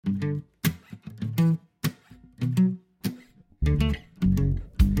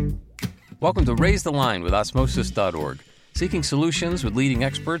Welcome to Raise the Line with Osmosis.org, seeking solutions with leading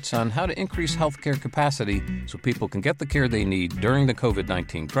experts on how to increase healthcare capacity so people can get the care they need during the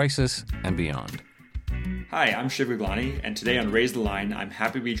COVID-19 crisis and beyond. Hi, I'm Shiv Gaglani, and today on Raise the Line, I'm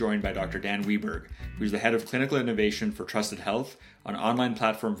happy to be joined by Dr. Dan Wieberg, who's the head of clinical innovation for Trusted Health, an online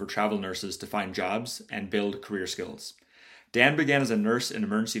platform for travel nurses to find jobs and build career skills. Dan began as a nurse in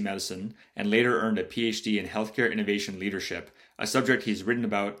emergency medicine and later earned a PhD in healthcare innovation leadership, a subject he's written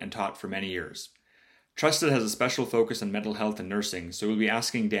about and taught for many years. Trusted has a special focus on mental health and nursing, so we'll be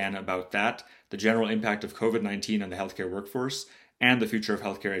asking Dan about that, the general impact of COVID-19 on the healthcare workforce, and the future of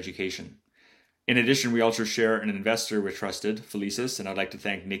healthcare education. In addition, we also share an investor with Trusted, Felicis, and I'd like to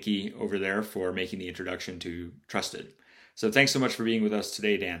thank Nikki over there for making the introduction to Trusted. So thanks so much for being with us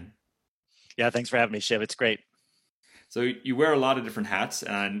today, Dan. Yeah, thanks for having me, Shiv. It's great. So you wear a lot of different hats,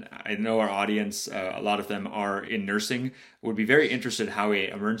 and I know our audience, a lot of them are in nursing, would be very interested how a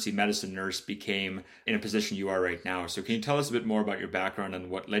emergency medicine nurse became in a position you are right now. So can you tell us a bit more about your background and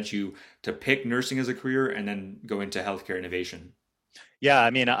what led you to pick nursing as a career and then go into healthcare innovation? Yeah,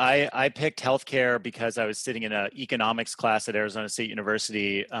 I mean, I picked healthcare because I was sitting in an economics class at Arizona State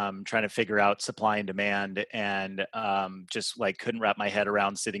University, trying to figure out supply and demand, and just like couldn't wrap my head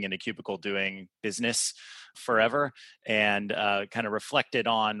around sitting in a cubicle doing business forever, and kind of reflected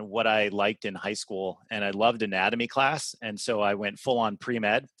on what I liked in high school. And I loved anatomy class, and so I went full on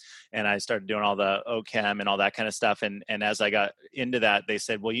pre-med, and I started doing all the OChem and all that kind of stuff. And as I got into that, they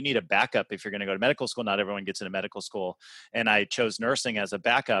said, well, you need a backup if you're going to go to medical school. Not everyone gets into medical school. And I chose nursing as a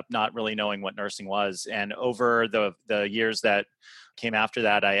backup, not really knowing what nursing was. And over the years that came after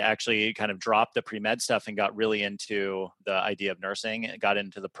that, I actually kind of dropped the pre-med stuff and got really into the idea of nursing, got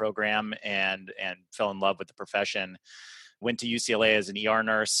into the program and fell in love with the profession. Went to UCLA as an ER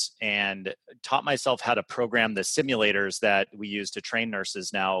nurse and taught myself how to program the simulators that we use to train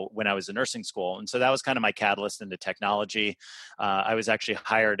nurses now when I was in nursing school. And so that was kind of my catalyst into technology. I was actually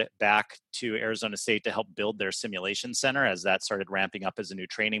hired back to Arizona State to help build their simulation center as that started ramping up as a new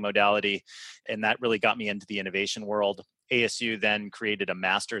training modality. And that really got me into the innovation world. ASU then created a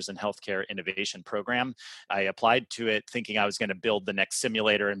master's in healthcare innovation program. I applied to it thinking I was going to build the next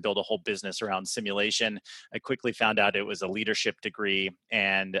simulator and build a whole business around simulation. I quickly found out it was a leadership degree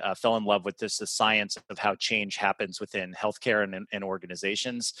and fell in love with the science of how change happens within healthcare and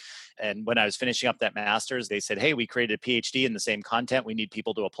organizations. And when I was finishing up that master's, they said, hey, we created a PhD in the same content. We need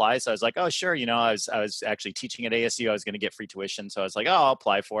people to apply. So I was like, oh, sure. You know, I was actually teaching at ASU. I was going to get free tuition. So I was like, oh, I'll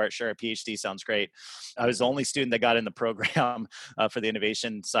apply for it. Sure. A PhD sounds great. I was the only student that got in the program for the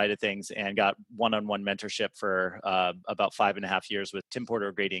innovation side of things and got one-on-one mentorship for about 5.5 years with Tim Porter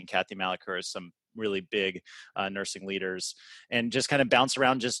O'Grady and Kathy Malachur, some really big nursing leaders, and just kind of bounced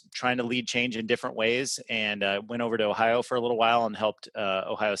around just trying to lead change in different ways. And went over to Ohio for a little while and helped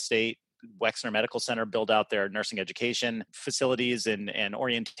Ohio State Wexner Medical Center build out their nursing education facilities and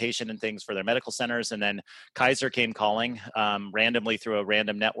orientation and things for their medical centers. And then Kaiser came calling randomly through a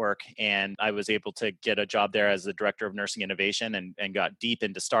random network. And I was able to get a job there as the director of nursing innovation and got deep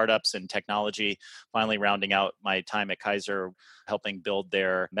into startups and technology, finally rounding out my time at Kaiser, helping build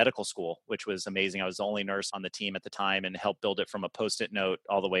their medical school, which was amazing. I was the only nurse on the team at the time and helped build it from a Post-it note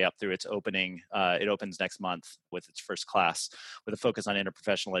all the way up through its opening. It opens next month with its first class with a focus on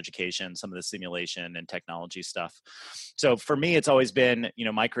interprofessional education, some of the simulation and technology stuff. So for me, it's always been,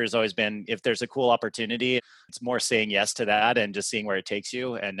 my career has always been, if there's a cool opportunity, it's more saying yes to that and just seeing where it takes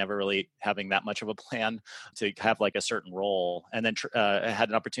you and never really having that much of a plan to have like a certain role. And then I had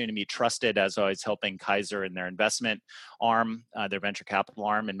an opportunity to meet Trusted as I was helping Kaiser in their investment arm, their venture capital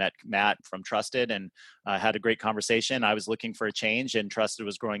arm, and met Matt from Trusted and had a great conversation. I was looking for a change and Trusted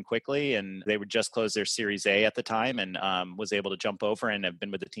was growing quickly and they would just close their Series A at the time and was able to jump over and have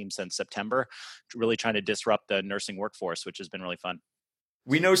been with the team since September, really trying to disrupt the nursing workforce, which has been really fun.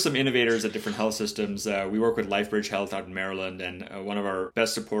 We know some innovators at different health systems. We work with LifeBridge Health out in Maryland, and one of our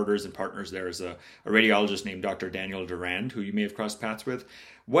best supporters and partners there is a radiologist named Dr. Daniel Durand, who you may have crossed paths with.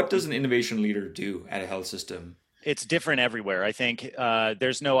 What does an innovation leader do at a health system? It's different everywhere. I think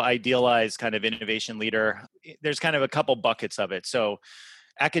there's no idealized kind of innovation leader. There's kind of a couple buckets of it. So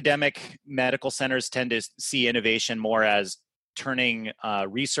academic medical centers tend to see innovation more as turning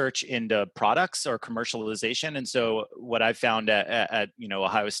research into products or commercialization. And so what I found at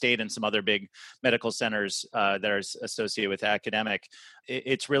Ohio State and some other big medical centers that are associated with academic,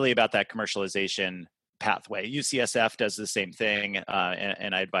 it's really about that commercialization pathway. UCSF does the same thing,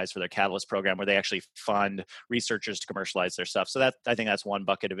 and I advise for their Catalyst program where they actually fund researchers to commercialize their stuff. So I think that's one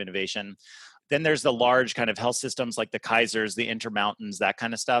bucket of innovation. Then there's the large kind of health systems like the Kaisers, the Intermountains, that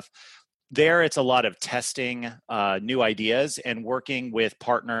kind of stuff. There, it's a lot of testing new ideas and working with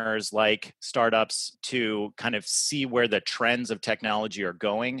partners like startups to kind of see where the trends of technology are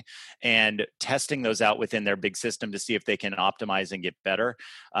going and testing those out within their big system to see if they can optimize and get better.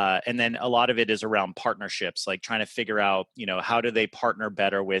 And then a lot of it is around partnerships, like trying to figure out, how do they partner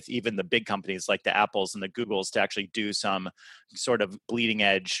better with even the big companies like the Apples and the Googles to actually do some sort of bleeding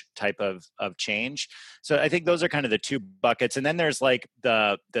edge type of change. So I think those are kind of the two buckets. And then there's like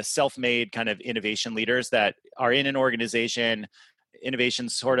the self-made kind of innovation leaders that are in an organization.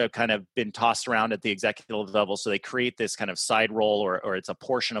 Innovation's sort of kind of been tossed around at the executive level. So they create this kind of side role or it's a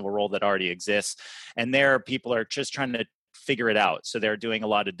portion of a role that already exists. And there people are just trying to figure it out. So they're doing a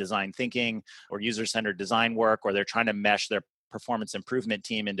lot of design thinking or user-centered design work, or they're trying to mesh their performance improvement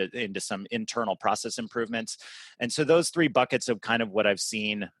team into some internal process improvements. And so those three buckets of kind of what I've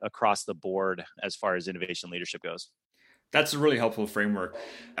seen across the board as far as innovation leadership goes. That's a really helpful framework.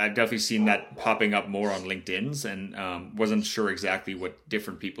 I've definitely seen that popping up more on LinkedIn's and wasn't sure exactly what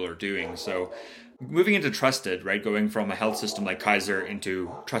different people are doing. So moving into Trusted, right, going from a health system like Kaiser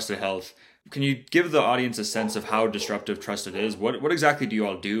into Trusted Health, can you give the audience a sense of how disruptive Trusted is? What exactly do you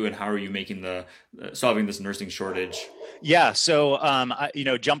all do, and how are you making solving this nursing shortage? Yeah, so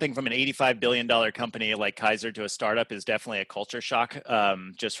jumping from an $85 billion company like Kaiser to a startup is definitely a culture shock,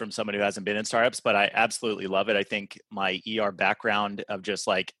 just from somebody who hasn't been in startups. But I absolutely love it. I think my ER background of just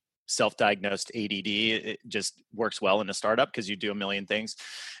like self-diagnosed ADD, it just works well in a startup because you do a million things.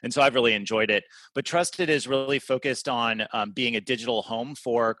 And so I've really enjoyed it. But Trusted is really focused on being a digital home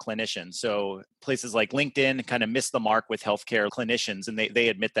for clinicians. So places like LinkedIn kind of miss the mark with healthcare clinicians, and they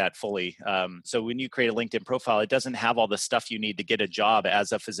admit that fully. So when you create a LinkedIn profile, it doesn't have all the stuff you need to get a job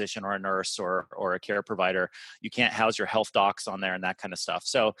as a physician or a nurse or a care provider. You can't house your health docs on there and that kind of stuff.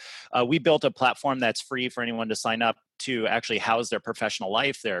 So we built a platform that's free for anyone to sign up to actually house their professional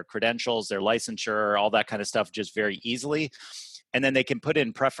life, their credentials, their licensure, all that kind of stuff just very easily. And then they can put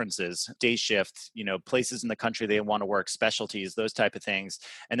in preferences, day shift, places in the country they want to work, specialties, those type of things.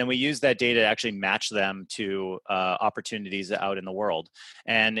 And then we use that data to actually match them to opportunities out in the world.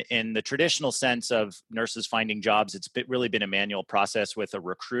 And in the traditional sense of nurses finding jobs, it's really been a manual process with a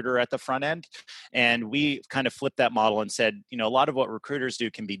recruiter at the front end. And we kind of flipped that model and said, a lot of what recruiters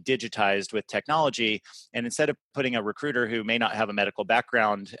do can be digitized with technology. And instead of putting a recruiter who may not have a medical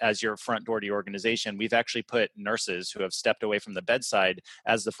background as your front door to your organization, we've actually put nurses who have stepped away from the bedside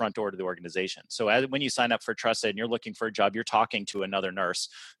as the front door to the organization. So when you sign up for Trusted and you're looking for a job, you're talking to another nurse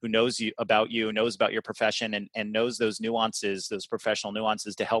who knows about you, knows about your profession, and knows those nuances, those professional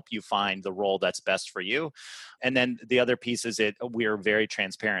nuances to help you find the role that's best for you. And then the other piece is we're very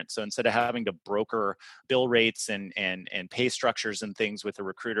transparent. So instead of having to broker bill rates and pay structures and things with a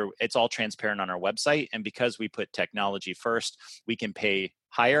recruiter, it's all transparent on our website. And because we put technology first, we can pay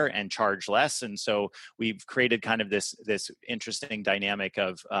higher and charge less. And so we've created kind of this interesting dynamic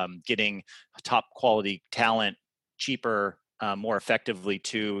of getting top quality talent cheaper, more effectively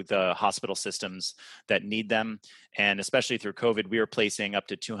to the hospital systems that need them. And especially through COVID, we were placing up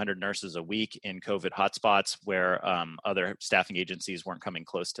to 200 nurses a week in COVID hotspots where other staffing agencies weren't coming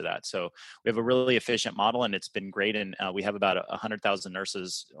close to that. So we have a really efficient model, and it's been great. And we have about 100,000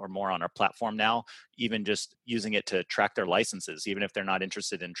 nurses or more on our platform now, even just using it to track their licenses, even if they're not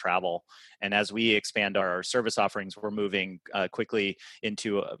interested in travel. And as we expand our service offerings, we're moving quickly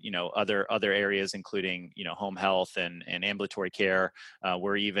into other areas, including home health and ambulatory care.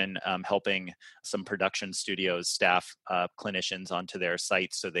 We're even helping some production studios staff clinicians onto their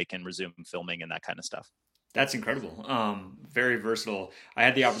sites so they can resume filming and that kind of stuff. That's incredible. Very versatile. I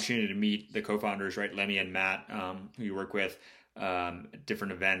had the opportunity to meet the co-founders, right, Lenny and Matt, who you work with at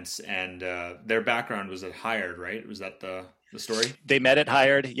different events, and their background was at Hired, right? Was that the story? They met at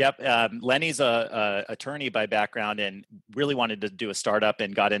Hired. Yep. Lenny's a attorney by background and really wanted to do a startup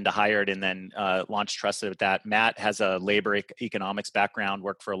and got into Hired and then launched Trusted with that. Matt has a labor economics background,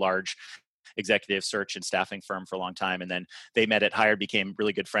 worked for a large executive search and staffing firm for a long time. And then they met at Hired, became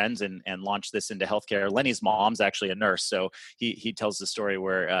really good friends and launched this into healthcare. Lenny's mom's actually a nurse. So he tells the story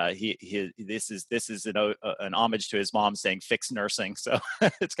where this is an homage to his mom saying, fix nursing. So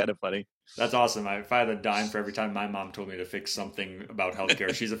it's kind of funny. That's awesome. If I had a dime for every time my mom told me to fix something about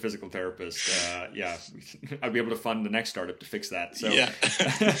healthcare, she's a physical therapist. Yeah, I'd be able to fund the next startup to fix that. So,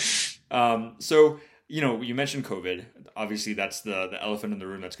 yeah. So, you mentioned COVID. Obviously, that's the elephant in the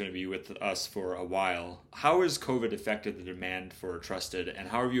room that's going to be with us for a while. How has COVID affected the demand for Trusted, and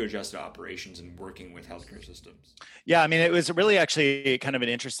how have you adjusted operations and working with healthcare systems? Yeah, I mean, it was really actually kind of an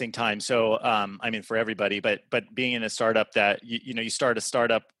interesting time. So, for everybody, but being in a startup that, you start a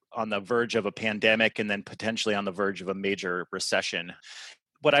startup on the verge of a pandemic and then potentially on the verge of a major recession.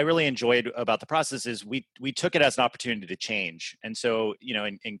 what I really enjoyed about the process is we took it as an opportunity to change. And so,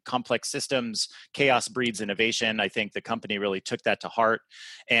 in complex systems, chaos breeds innovation. I think the company really took that to heart.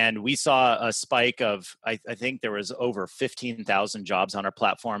 And we saw a spike of, I think there was over 15,000 jobs on our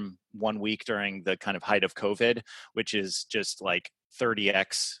platform one week during the kind of height of COVID, which is just like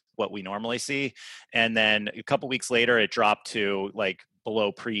 30x what we normally see. And then a couple weeks later, it dropped to like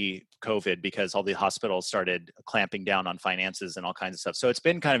below pre-COVID because all the hospitals started clamping down on finances and all kinds of stuff. So it's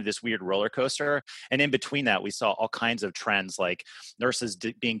been kind of this weird roller coaster. And in between that, we saw all kinds of trends like nurses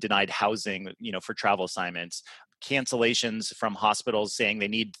being denied housing, for travel assignments, cancellations from hospitals saying they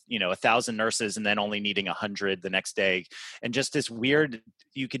need 1,000 nurses and then only needing 100 the next day, and just this weird,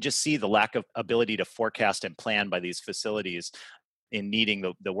 you could just see the lack of ability to forecast and plan by these facilities in needing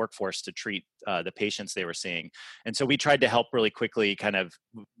the workforce to treat the patients they were seeing. And so we tried to help really quickly kind of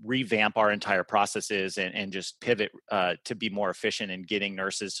revamp our entire processes and just pivot to be more efficient in getting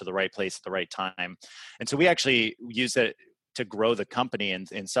nurses to the right place at the right time. And so we actually use it to grow the company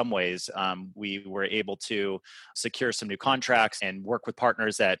in some ways. We were able to secure some new contracts and work with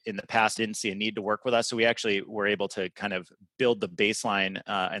partners that in the past didn't see a need to work with us. So we actually were able to kind of build the baseline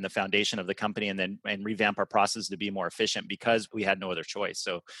and the foundation of the company and revamp our process to be more efficient because we had no other choice.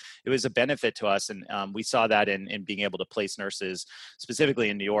 So it was a benefit to us. And we saw that in being able to place nurses specifically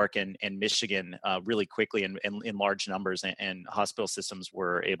in New York and Michigan really quickly and in large numbers, and hospital systems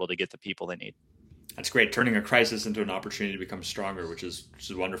were able to get the people they need. That's great, turning a crisis into an opportunity to become stronger, which is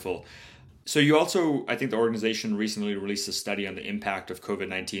wonderful. So you also, I think the organization recently released a study on the impact of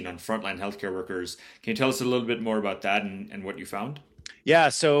COVID-19 on frontline healthcare workers. Can you tell us a little bit more about that and what you found? Yeah,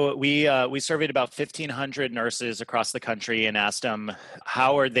 so we surveyed about 1,500 nurses across the country and asked them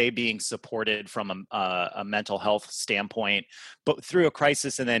how are they being supported from a mental health standpoint, but through a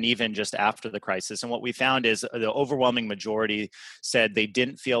crisis and then even just after the crisis. And what we found is the overwhelming majority said they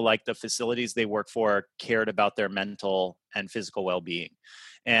didn't feel like the facilities they work for cared about their mental and physical well-being.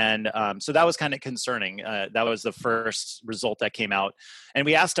 And so that was kind of concerning. That was the first result that came out. And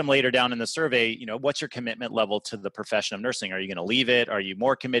we asked them later down in the survey, what's your commitment level to the profession of nursing? Are you going to leave it? Are you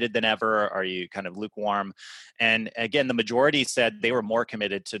more committed than ever? Are you kind of lukewarm? And again, the majority said they were more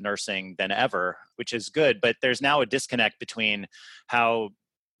committed to nursing than ever, which is good. But there's now a disconnect between how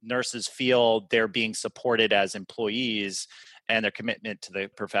nurses feel they're being supported as employees and their commitment to the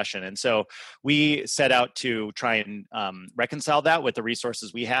profession. And so we set out to try and reconcile that with the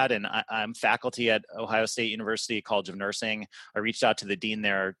resources we had. And I'm faculty at Ohio State University College of Nursing. I reached out to the dean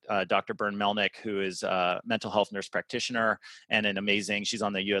there, Dr. Byrne Melnick, who is a mental health nurse practitioner and she's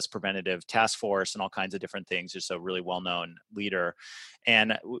on the U.S. Preventative Task Force and all kinds of different things, just a really well-known leader.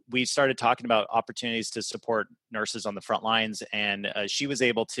 And we started talking about opportunities to support nurses on the front lines. And she was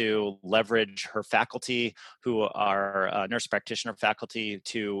able to leverage her faculty, who are nurse practitioner faculty,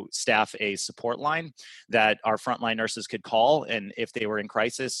 to staff a support line that our frontline nurses could call. And if they were in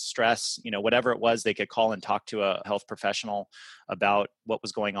crisis, stress, whatever it was, they could call and talk to a health professional about what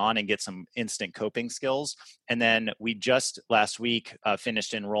was going on and get some instant coping skills. And then we just last week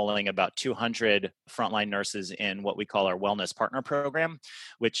finished enrolling about 200 frontline nurses in what we call our Wellness Partner Program,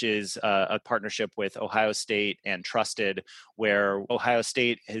 which is a partnership with Ohio State and Trusted, where Ohio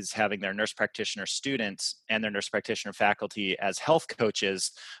State is having their nurse practitioner students and their nurse practitioner faculty as health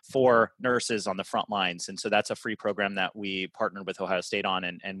coaches for nurses on the front lines. And so that's a free program that we partnered with Ohio State on,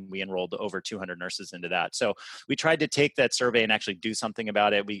 and we enrolled over 200 nurses into that. So we tried to take that survey and actually do something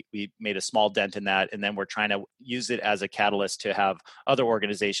about it. We made a small dent in that, and then we're trying to use it as a catalyst to have other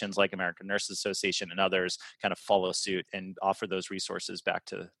organizations like American Nurses Association and others kind of follow suit and offer those resources back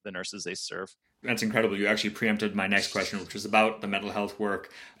to the nurses they serve. That's incredible. You actually preempted my next question, which was about the mental health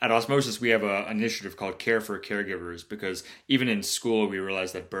work. At Osmosis, we have an initiative called Care for Caregivers, because even in school, we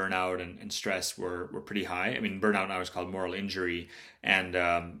realized that burnout and stress were pretty high. I mean, burnout now is called moral injury. And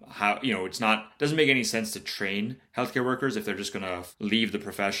doesn't make any sense to train healthcare workers if they're just going to leave the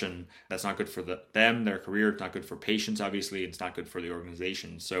profession. That's not good for them, their career. It's not good for patients, obviously. It's not good for the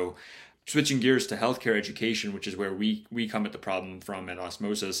organization. So switching gears to healthcare education, which is where we come at the problem from at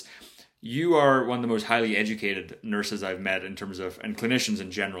Osmosis, you are one of the most highly educated nurses I've met in terms of, and clinicians in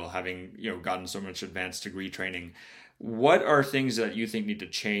general, having gotten so much advanced degree training. What are things that you think need to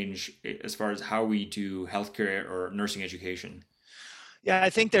change as far as how we do healthcare or nursing education? Yeah,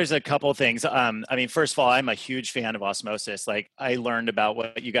 I think there's a couple things. I mean, first of all, I'm a huge fan of osmosis. Like, I learned about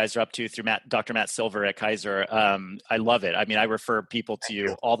what you guys are up to through Dr. Matt Silver at Kaiser. I love it. I mean, I refer people to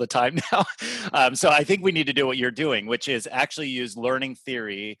you all the time now. So I think we need to do what you're doing, which is actually use learning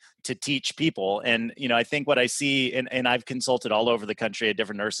theory to teach people. And, I think what I see, and I've consulted all over the country at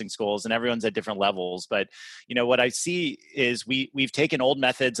different nursing schools, and everyone's at different levels. But, what I see is we've taken old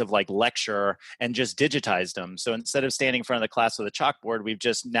methods of like lecture and just digitized them. So instead of standing in front of the class with a chalkboard, we've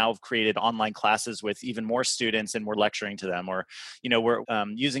just now created online classes with even more students, and we're lecturing to them. Or, we're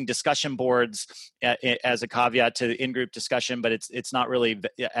using discussion boards as a caveat to in-group discussion, but it's not really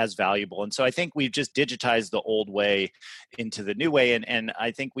as valuable. And so I think we've just digitized the old way into the new way, and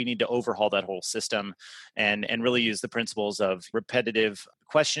I think we need to overhaul that whole system and really use the principles of repetitive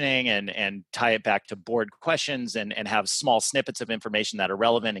questioning and tie it back to board questions and have small snippets of information that are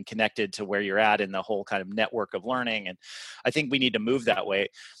relevant and connected to where you're at in the whole kind of network of learning. And I think we need to move that way.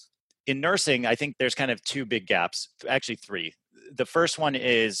 In nursing, I think there's kind of two big gaps, actually three. The first one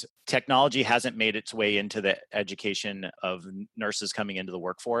is technology hasn't made its way into the education of nurses coming into the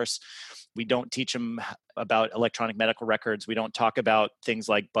workforce. We don't teach them about electronic medical records. We don't talk about things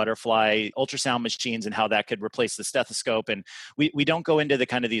like butterfly ultrasound machines and how that could replace the stethoscope. And we don't go into the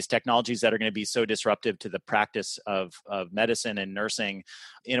kind of these technologies that are going to be so disruptive to the practice of medicine and nursing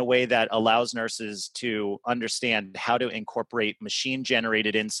in a way that allows nurses to understand how to incorporate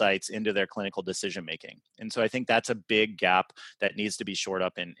machine-generated insights into their clinical decision-making. And so I think that's a big gap that needs to be shored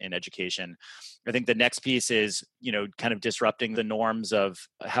up in education. I think the next piece is, kind of disrupting the norms of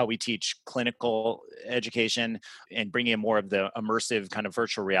how we teach clinical education and bringing in more of the immersive kind of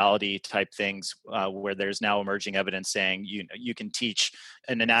virtual reality type things, where there's now emerging evidence saying you can teach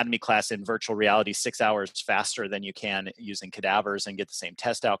an anatomy class in virtual reality 6 hours faster than you can using cadavers and get the same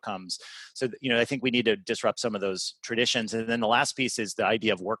test outcomes. So, I think we need to disrupt some of those traditions. And then the last piece is the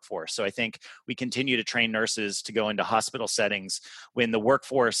idea of workforce. So I think we continue to train nurses to go into hospital settings when the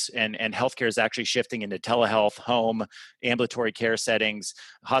workforce and healthcare is actually shifting into telehealth, home, ambulatory care settings.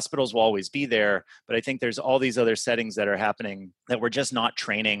 Hospitals will always be there, but I think there's all these other settings that are happening that we're just not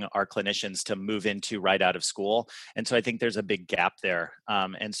training our clinicians to move into right out of school. And so I think there's a big gap there.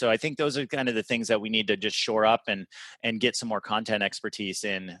 And so I think those are kind of the things that we need to just shore up and get some more content expertise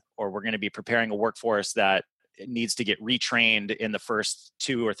in, or we're going to be preparing a workforce that needs to get retrained in the first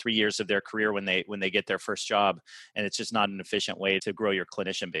 2 or 3 years of their career when they get their first job. And it's just not an efficient way to grow your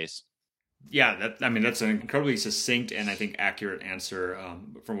clinician base. Yeah, that's an incredibly succinct and I think accurate answer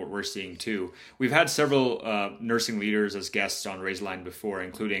from what we're seeing too. We've had several nursing leaders as guests on Raise the Line before,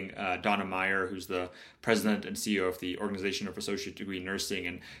 including Donna Meyer, who's the president and CEO of the Organization of Associate Degree Nursing,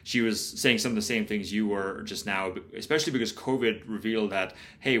 and she was saying some of the same things you were just now, especially because COVID revealed that,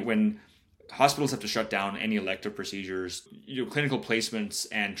 hey, when hospitals have to shut down any elective procedures, clinical placements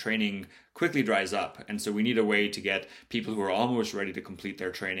and training quickly dries up, and so we need a way to get people who are almost ready to complete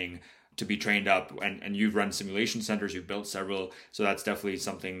their training to be trained up, and you've run simulation centers, you've built several, so that's definitely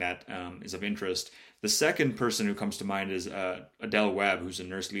something that is of interest. The second person who comes to mind is Adele Webb, who's a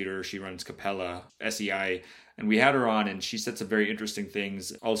nurse leader. She runs Capella SEI, and we had her on, and she said some very interesting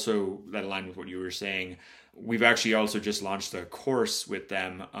things also that align with what you were saying. We've actually also just launched a course with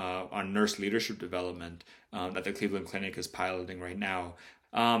them on nurse leadership development that the Cleveland Clinic is piloting right now.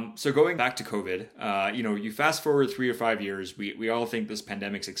 So going back to COVID, you fast forward 3 or 5 years, we all think this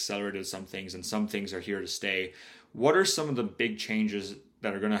pandemic's accelerated some things and some things are here to stay. What are some of the big changes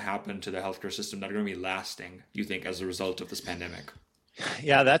that are going to happen to the healthcare system that are going to be lasting, you think, as a result of this pandemic?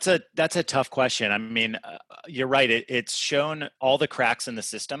 Yeah, that's a tough question. I mean, you're right. It's shown all the cracks in the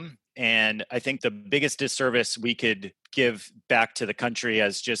system. And I think the biggest disservice we could give back to the country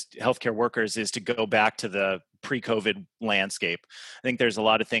as just healthcare workers is to go back to the pre-COVID landscape. I think there's a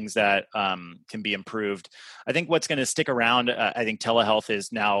lot of things that can be improved. I think what's going to stick around, I think telehealth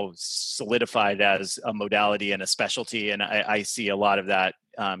is now solidified as a modality and a specialty. And I see a lot of that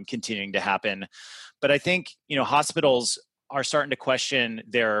continuing to happen. But I think, hospitals are starting to question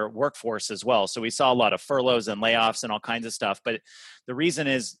their workforce as well. So we saw a lot of furloughs and layoffs and all kinds of stuff. But the reason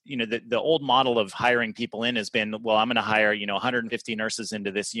is, the old model of hiring people in has been, well, I'm going to hire, 150 nurses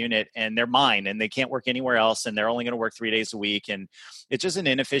into this unit and they're mine and they can't work anywhere else and they're only going to work 3 days a week. And it's just an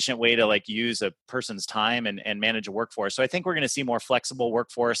inefficient way to use a person's time and manage a workforce. So I think we're going to see more flexible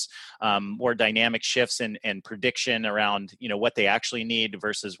workforce, more dynamic shifts and prediction around, what they actually need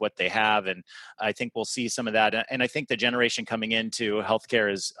versus what they have. And I think we'll see some of that. And I think the generation coming into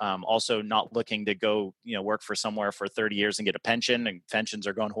healthcare is also not looking to go, work for somewhere for 30 years and get a pension, and pensions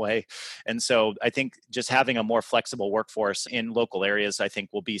are going away. And so I think just having a more flexible workforce in local areas, I think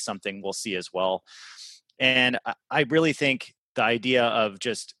will be something we'll see as well. And I really think the idea of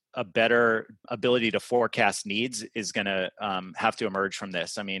just a better ability to forecast needs is going to have to emerge from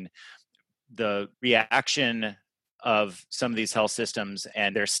this. I mean, the reaction of some of these health systems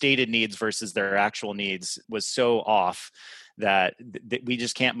and their stated needs versus their actual needs was so off that we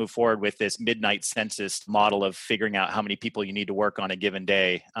just can't move forward with this midnight census model of figuring out how many people you need to work on a given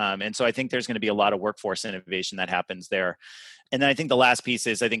day. And so I think there's going to be a lot of workforce innovation that happens there. And then I think the last piece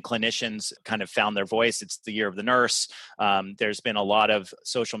is I think clinicians kind of found their voice. It's the year of the nurse. There's been a lot of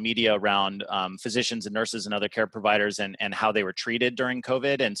social media around physicians and nurses and other care providers and how they were treated during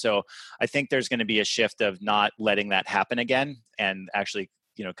COVID. And so I think there's going to be a shift of not letting that happen again and actually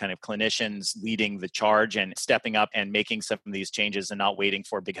kind of clinicians leading the charge and stepping up and making some of these changes and not waiting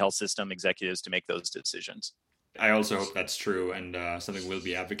for big health system executives to make those decisions. I also hope that's true and something we'll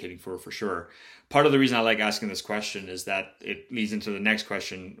be advocating for sure. Part of the reason I like asking this question is that it leads into the next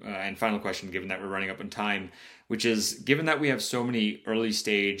question and final question, given that we're running up on time, which is, given that we have so many early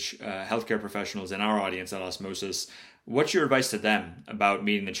stage healthcare professionals in our audience at Osmosis, what's your advice to them about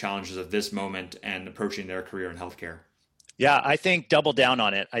meeting the challenges of this moment and approaching their career in healthcare? Yeah, I think double down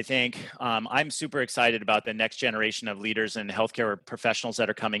on it. I think I'm super excited about the next generation of leaders and healthcare professionals that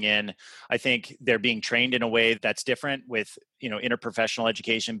are coming in. I think they're being trained in a way that's different with, interprofessional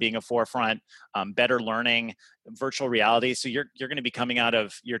education being a forefront, better learning, virtual reality. So you're going to be coming out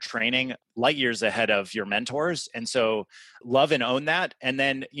of your training light years ahead of your mentors. And so love and own that. And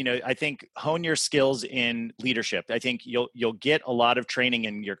then, I think hone your skills in leadership. I think you'll get a lot of training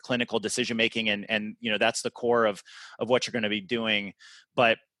in your clinical decision making and that's the core of what you're going to be doing.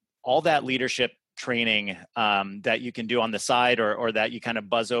 But all that leadership training that you can do on the side or that you kind of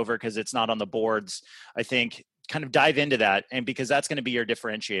buzz over because it's not on the boards, I think kind of dive into that. And because that's going to be your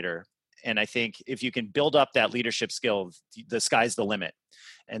differentiator. And I think if you can build up that leadership skill, the sky's the limit.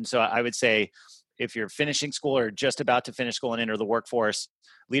 And so I would say if you're finishing school or just about to finish school and enter the workforce,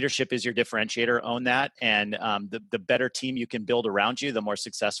 leadership is your differentiator. Own that. And the better team you can build around you, the more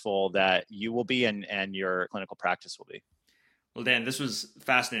successful that you will be and your clinical practice will be. Well, Dan, this was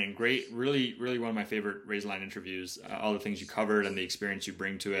fascinating. Great. Really, really one of my favorite Raise the Line interviews. All the things you covered and the experience you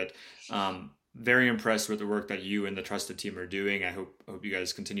bring to it. Very impressed with the work that you and the Trusted team are doing. I hope you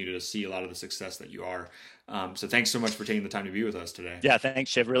guys continue to see a lot of the success that you are. So thanks so much for taking the time to be with us today. Yeah, thanks,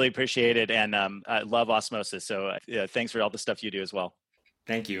 Shiv. Really appreciate it. And I love Osmosis. So thanks for all the stuff you do as well.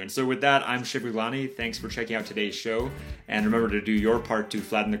 Thank you. And so with that, I'm Shiv Gaglani. Thanks for checking out today's show. And remember to do your part to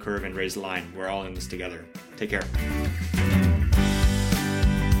flatten the curve and raise the line. We're all in this together. Take care.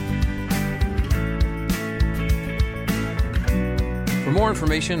 For more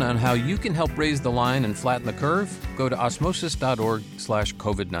information on how you can help raise the line and flatten the curve, go to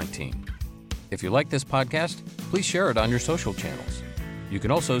osmosis.org/COVID-19. If you like this podcast, please share it on your social channels. You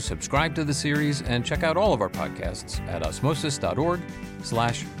can also subscribe to the series and check out all of our podcasts at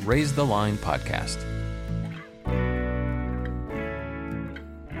osmosis.org/Raise the Line Podcast.